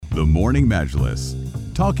The Morning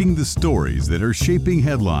Majlis, talking the stories that are shaping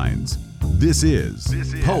headlines. This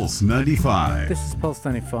is Pulse 95. This is Pulse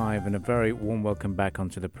 95 and a very warm welcome back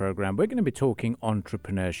onto the program. We're going to be talking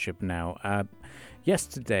entrepreneurship now.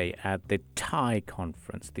 Yesterday at the TIE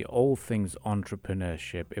conference, the All Things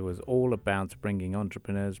Entrepreneurship, it was all about bringing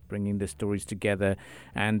entrepreneurs, bringing the stories together,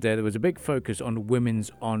 and there was a big focus on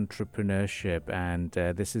women's entrepreneurship, and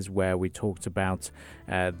this is where we talked about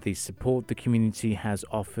the support the community has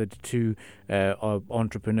offered to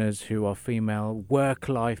entrepreneurs who are female,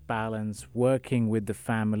 work-life balance, working with the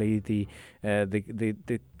family, the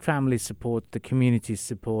family support, the community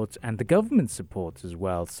support, and the government support as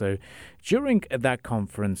well. So during that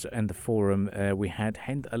conference and the forum, we had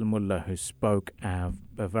Hind Al-Mullah, who spoke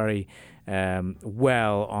very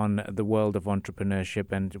well on the world of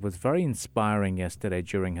entrepreneurship, and it was very inspiring yesterday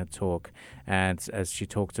during her talk, and as she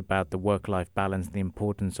talked about the work-life balance, the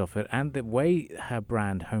importance of it, and the way her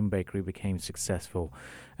brand Home Bakery became successful.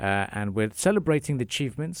 And we're celebrating the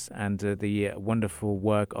achievements and the wonderful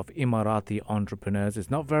work of Emirati entrepreneurs. It's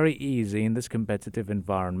not very easy in this competitive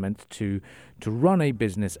environment to run a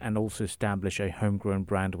business and also establish a homegrown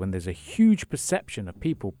brand when there's a huge perception of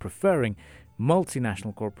people preferring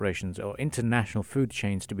multinational corporations or international food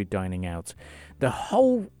chains to be dining out. The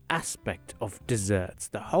whole aspect of desserts,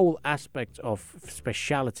 the whole aspect of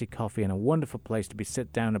specialty coffee and a wonderful place to be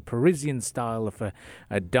sit down, a Parisian style of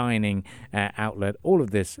a dining outlet, all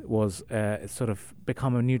of this was sort of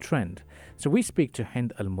become a new trend. So we speak to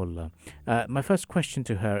Hind Al-Mullah. My first question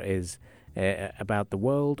to her is about the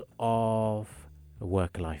world of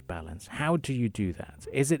work-life balance. How do you do that?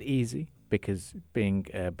 Is it easy? Because being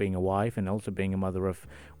a wife and also being a mother of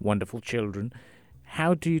wonderful children,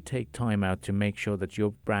 how do you take time out to make sure that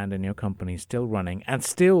your brand and your company is still running and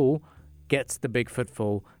still gets the big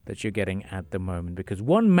footfall that you're getting at the moment? Because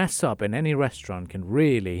one mess up in any restaurant can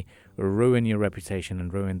really ruin your reputation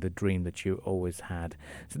and ruin the dream that you always had.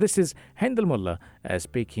 So this is Hind Al-Mullah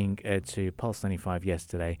speaking to Pulse 95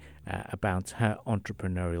 yesterday about her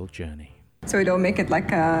entrepreneurial journey. So we don't make it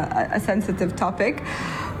like a sensitive topic,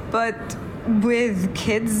 but with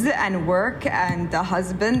kids and work and the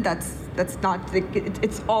husband, that's not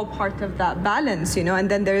it's all part of that balance, you know. And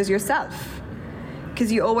then there's yourself,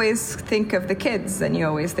 because you always think of the kids and you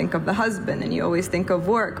always think of the husband and you always think of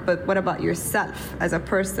work, but what about yourself as a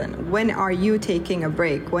person? When are you taking a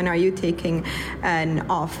break? When are you taking an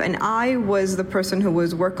off? And I was the person who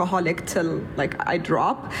was workaholic till like I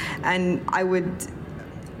drop, and I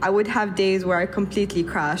would have days where I completely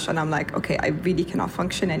crash and I'm like, okay, I really cannot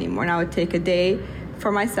function anymore. And I would take a day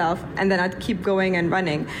for myself and then I'd keep going and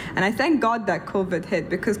running. And I thank God that COVID hit,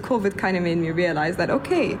 because COVID kind of made me realize that,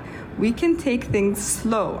 okay, we can take things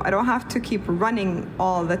slow. I don't have to keep running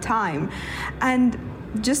all the time. And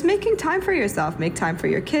just making time for yourself, make time for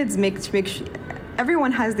your kids, make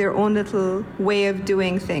everyone has their own little way of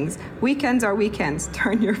doing things. Weekends are weekends.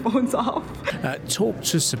 Turn your phones off. Talk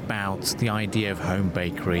to us about the idea of Home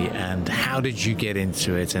Bakery and how did you get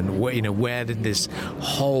into it, and where did this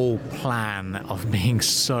whole plan of being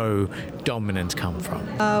so dominant come from?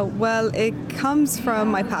 Well, it comes from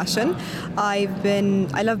my passion. I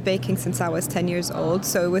love baking since I was 10 years old,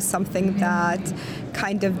 so it was something that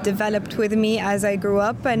kind of developed with me as I grew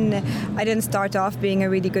up, and I didn't start off being a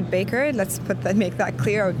really good baker. Make that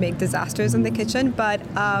clear. I would make disasters in the kitchen, but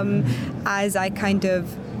as I kind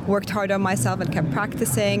of worked hard on myself and kept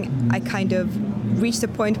practicing, I kind of reached a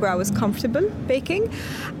point where I was comfortable baking,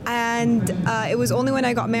 and it was only when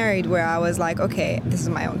I got married where I was like, okay, this is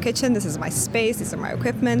my own kitchen, this is my space, these are my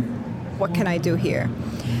equipment, what can I do here?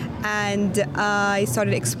 And I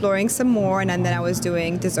started exploring some more, and then I was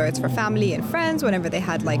doing desserts for family and friends whenever they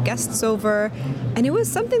had like guests over. And it was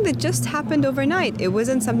something that just happened overnight. It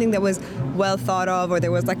wasn't something that was well thought of, or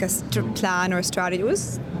there was like a plan or a strategy.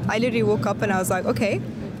 I literally woke up and I was like, okay,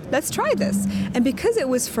 let's try this. And because it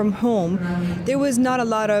was from home, there was not a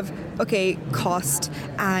lot of, okay, cost,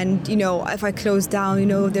 and, if I close down,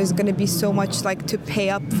 there's going to be so much like to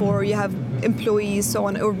pay up for, you have employees, so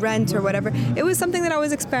on, or rent or whatever. It was something that I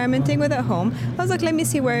was experimenting with at home. I was like, let me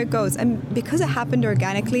see where it goes. And because it happened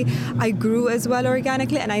organically, I grew as well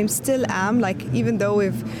organically, and I still am, like, even though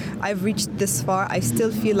I've reached this far, I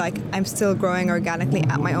still feel like I'm still growing organically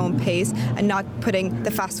at my own pace and not putting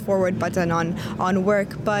the fast forward button on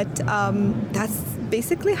work. But that's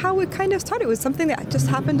basically how it kind of started. It was something that just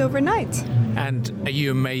happened overnight. And are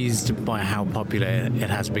you amazed by how popular it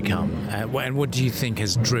has become? And what do you think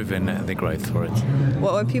has driven the growth for it?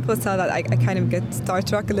 Well, when people tell that, I kind of get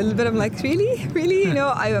starstruck a little bit. I'm like, really? You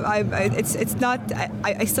know, it's not.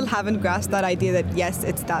 I still haven't grasped that idea that yes,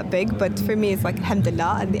 it's that big. But for me, it's like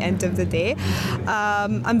alhamdulillah. At the end of the day,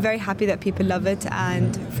 I'm very happy that people love it,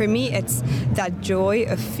 and for me, it's that joy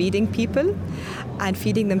of feeding people and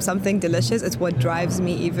feeding them something delicious. It's what drives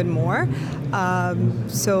me even more.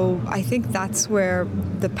 So I think that's where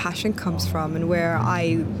the passion comes from, and where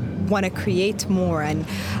I want to create more. And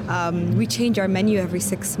we change our menu every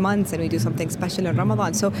 6 months, and we do something special in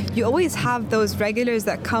Ramadan. So you always have those regulars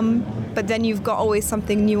that come, but then you've got always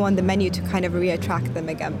something new on the menu to kind of re-attract them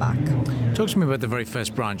again back. Talk to me about the very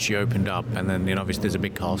first branch you opened up, and then obviously there's a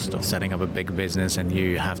big cost of setting up a big business, and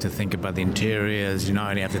you have to think about the interiors, you not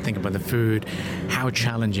only have to think about the food. How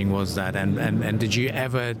challenging was that, and did you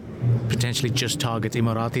ever potentially just target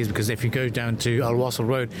Emiratis? Because if you go down to Al Wasl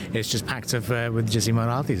Road, it's just packed with just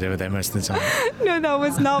Emiratis over there most of the time. No, that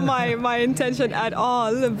was not my intention at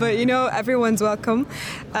all. But everyone's welcome,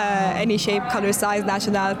 any shape, color, size,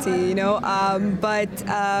 nationality. But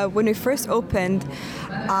when we first opened,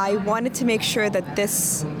 I wanted to make sure that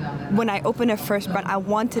when I opened a first brand, I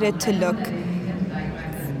wanted it to look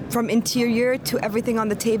from interior to everything on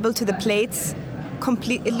the table to the plates.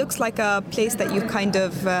 Complete. It looks like a place that you kind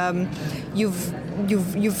of you've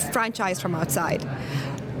franchised from outside.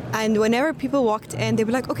 And whenever people walked in, they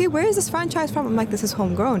were like, okay, where is this franchise from? I'm like, this is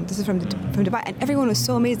homegrown. This is from Dubai. And everyone was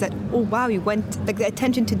so amazed that, oh, wow, you went, like the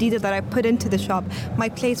attention to detail that I put into the shop. My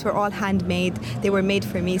plates were all handmade. They were made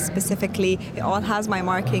for me specifically. It all has my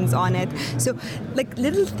markings on it. So like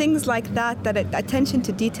little things like that attention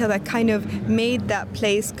to detail that kind of made that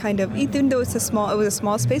place kind of, even though it was a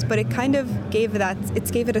small space, but it kind of gave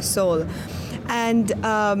it a soul. And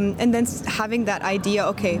then having that idea,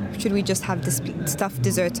 okay, should we just have this stuffed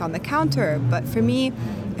desserts on the counter? But for me,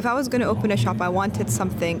 if I was going to open a shop, I wanted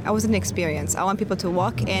something. I was an experience. I want people to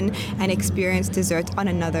walk in and experience dessert on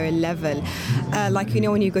another level. Like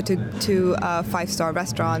when you go to 5-star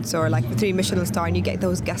restaurants or like 3 Michelin star, and you get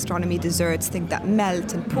those gastronomy desserts, things that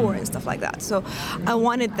melt and pour and stuff like that. So I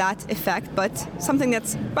wanted that effect, but something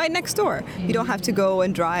that's right next door. You don't have to go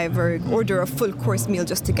and drive or order a full course meal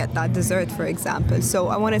just to get that dessert, for example. So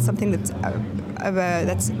I wanted something that's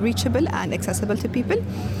reachable and accessible to people.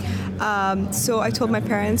 So I told my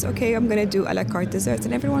parents, okay, I'm going to do a la carte desserts.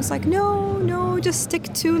 And everyone's like, no, just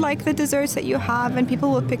stick to like the desserts that you have and people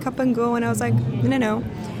will pick up and go. And I was like, no,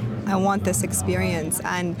 I want this experience.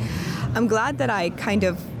 And I'm glad that I kind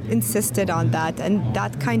of insisted on that. And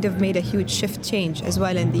that kind of made a huge shift change as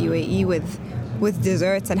well in the UAE with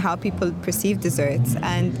desserts and how people perceive desserts.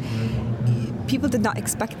 And people did not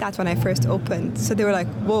expect that when I first opened. So they were like,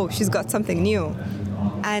 whoa, she's got something new.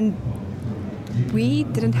 And we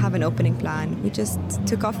didn't have an opening plan. We just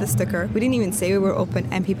took off the sticker. We didn't even say we were open,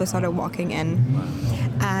 and people started walking in.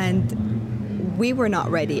 And we were not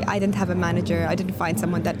ready. I didn't have a manager. I didn't find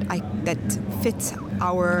someone that fits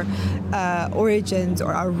our origins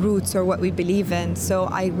or our roots or what we believe in. So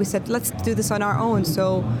we said, let's do this on our own.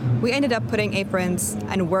 So we ended up putting aprons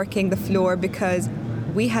and working the floor because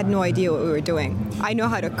we had no idea what we were doing. I know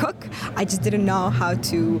how to cook. I just didn't know how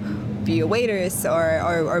to be a waitress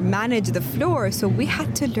or manage the floor. So we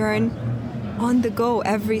had to learn on the go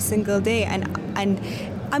every single day. And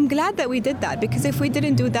I'm glad that we did that, because if we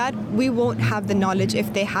didn't do that, we won't have the knowledge.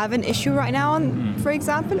 If they have an issue right now, for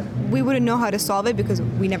example, we wouldn't know how to solve it because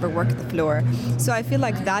we never worked the floor. So I feel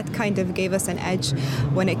like that kind of gave us an edge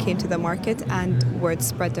when it came to the market, and word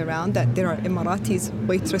spread around that there are Emiratis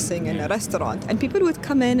waitressing in a restaurant. And people would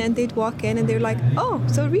come in and they'd walk in and they're like, oh,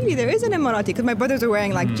 so really there is an Emirati? Because my brothers were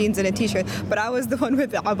wearing like jeans and a t-shirt, but I was the one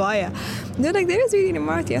with the abaya. And they're like, there is really an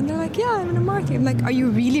Emirati. And they're like, yeah, I'm an Emirati. I'm like, are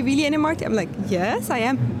you really, really an Emirati? I'm like, yes, I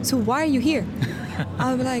am. So why are you here?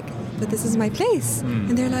 I'm like, but this is my place.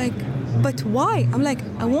 And they're like, but why? I'm like,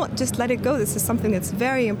 I won't just let it go. This is something that's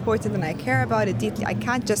very important and I care about it deeply. I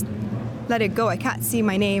can't just let it go. I can't see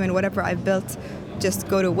my name and whatever I've built just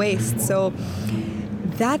go to waste. So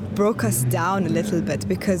that broke us down a little bit,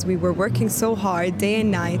 because we were working so hard day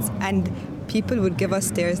and night, and people would give us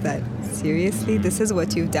stares that, seriously, this is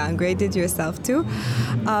what you've downgraded yourself to?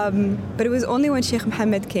 But it was only when Sheikh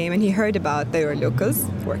Mohammed came and he heard about there were locals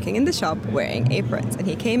working in the shop wearing aprons. And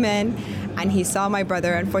he came in and he saw my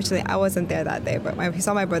brother. Unfortunately, I wasn't there that day, but he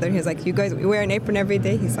saw my brother and he was like, you guys wear an apron every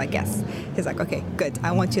day? He's like, yes. He's like, okay, good.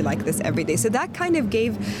 I want you like this every day. So that kind of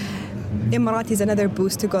gave Emiratis another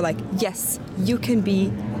boost to go like, yes, you can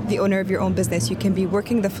be the owner of your own business. You can be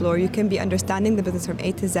working the floor. You can be understanding the business from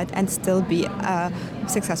A to Z and still be a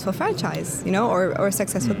successful franchise, or a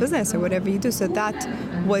successful business or whatever you do. So that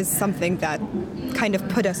was something that kind of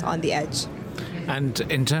put us on the edge. And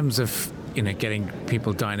in terms of getting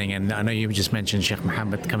people dining in, I know you just mentioned Sheikh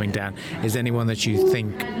Mohammed coming down. Is there anyone that you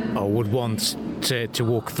think or would want to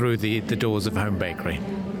walk through the doors of Home Bakery?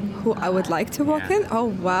 Who I would like to walk in? Oh,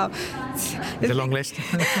 wow. It's a long list.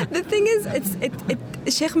 The thing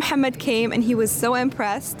is, Sheikh Mohammed came and he was so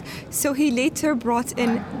impressed. So he later brought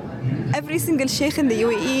in every single sheikh in the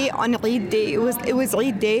UAE on Eid Day. It was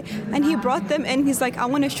Eid Day, and he brought them in. He's like, I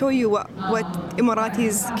want to show you what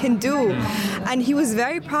Emiratis can do. And he was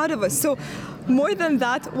very proud of us. So more than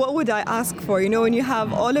that, what would I ask for? When you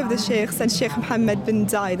have all of the sheikhs and Sheikh Mohammed bin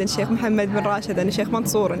Zayed and Sheikh Mohammed bin Rashid and Sheikh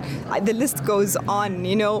Mansour, and the list goes on.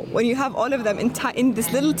 When you have all of them in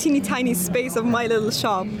this little teeny tiny space of my little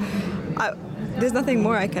shop, there's nothing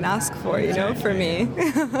more I can ask for, for me.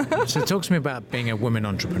 So talk to me about being a woman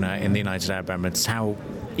entrepreneur in the United Arab Emirates. How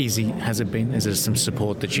easy has it been? Is there some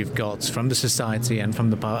support that you've got from the society and from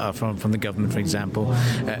the government, for example?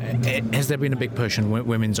 Has there been a big push on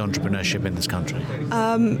women's entrepreneurship in this country?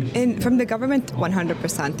 From the government,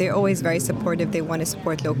 100%. They're always very supportive. They want to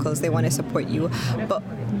support locals. They want to support you. But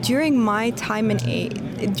during my time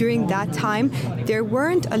during that time, there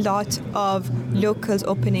weren't a lot of locals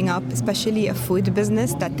opening up, especially a food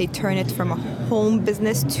business, that they turn it from a home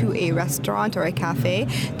business to a restaurant or a cafe.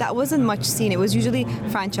 That wasn't much seen. It was usually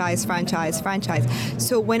franchise.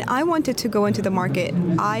 So when I wanted to go into the market,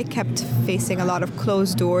 I kept facing a lot of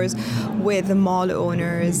closed doors with the mall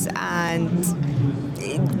owners, and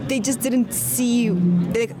they just didn't see,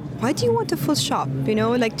 like, why do you want a full shop?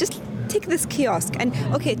 Just take this kiosk and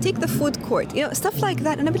take the food court, stuff like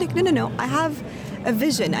that. And I'd be like, no, I have a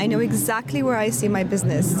vision. I know exactly where I see my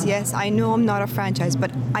business. Yes, I know I'm not a franchise,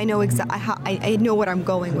 but I know I know where I'm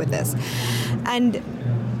going with this. And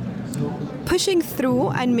pushing through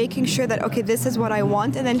and making sure that, this is what I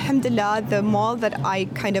want. And then, alhamdulillah, the mall that I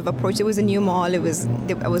kind of approached, it was a new mall.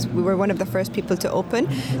 We were one of the first people to open.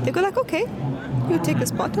 They go like, okay, you take the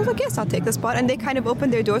spot. I was like, yes, I'll take the spot. And they kind of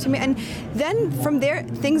opened their doors for me. And then from there,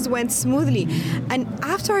 things went smoothly. And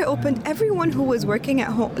after I opened, everyone who was working at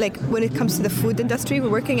home, like when it comes to the food industry, we're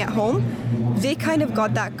working at home, they kind of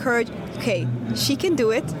got that courage. Okay, she can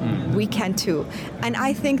do it, we can too. And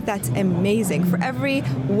I think that's amazing. For every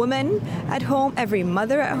woman at home, every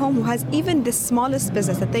mother at home who has even the smallest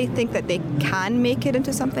business that they think that they can make it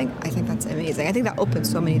into something, I think that's amazing. I think that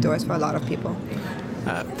opens so many doors for a lot of people.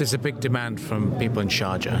 There's a big demand from people in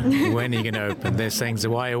Sharjah. When are you going to open? They're saying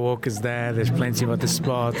Zawaya Walk is there. There's plenty of other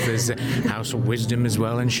spots. There's House of Wisdom as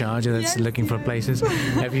well in Sharjah that's looking for places.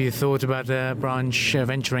 Have you thought about a branch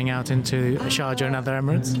venturing out into Sharjah and other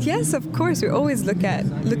Emirates? Yes, of course. We always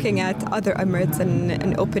looking at other Emirates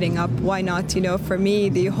and opening up. Why not? For me,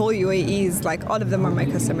 the whole UAE is like, all of them are my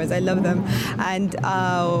customers. I love them. And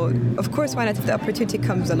of course, why not? If the opportunity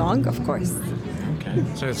comes along, of course.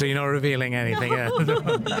 So you're not revealing anything? I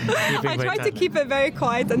try to keep it very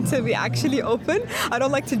quiet until we actually open. I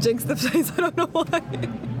don't like to jinx the place. I don't know why.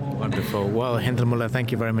 Wonderful. Well, Hind Al Mullah,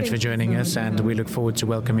 thank you very much for joining us, and we look forward to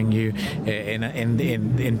welcoming you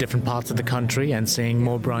in different parts of the country and seeing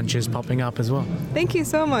more branches popping up as well. Thank you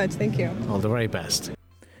so much. Thank you. All the very best.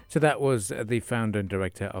 So that was the founder and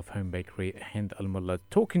director of Home Bakery, Hind Al Mullah,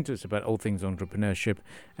 talking to us about all things entrepreneurship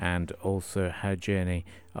and also her journey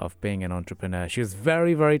of being an entrepreneur. She was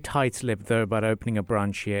very, very tight-lipped, though, about opening a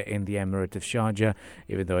branch here in the Emirate of Sharjah,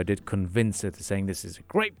 even though I did convince her to saying this is a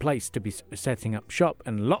great place to be setting up shop,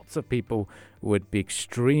 and lots of people would be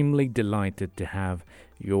extremely delighted to have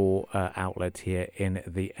your outlet here in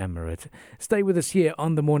the Emirate. Stay with us here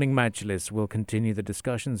on the Morning Majlis. We'll continue the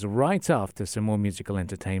discussions right after some more musical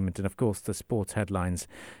entertainment and, of course, the sports headlines.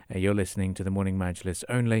 You're listening to the Morning Majlis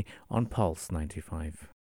only on Pulse 95.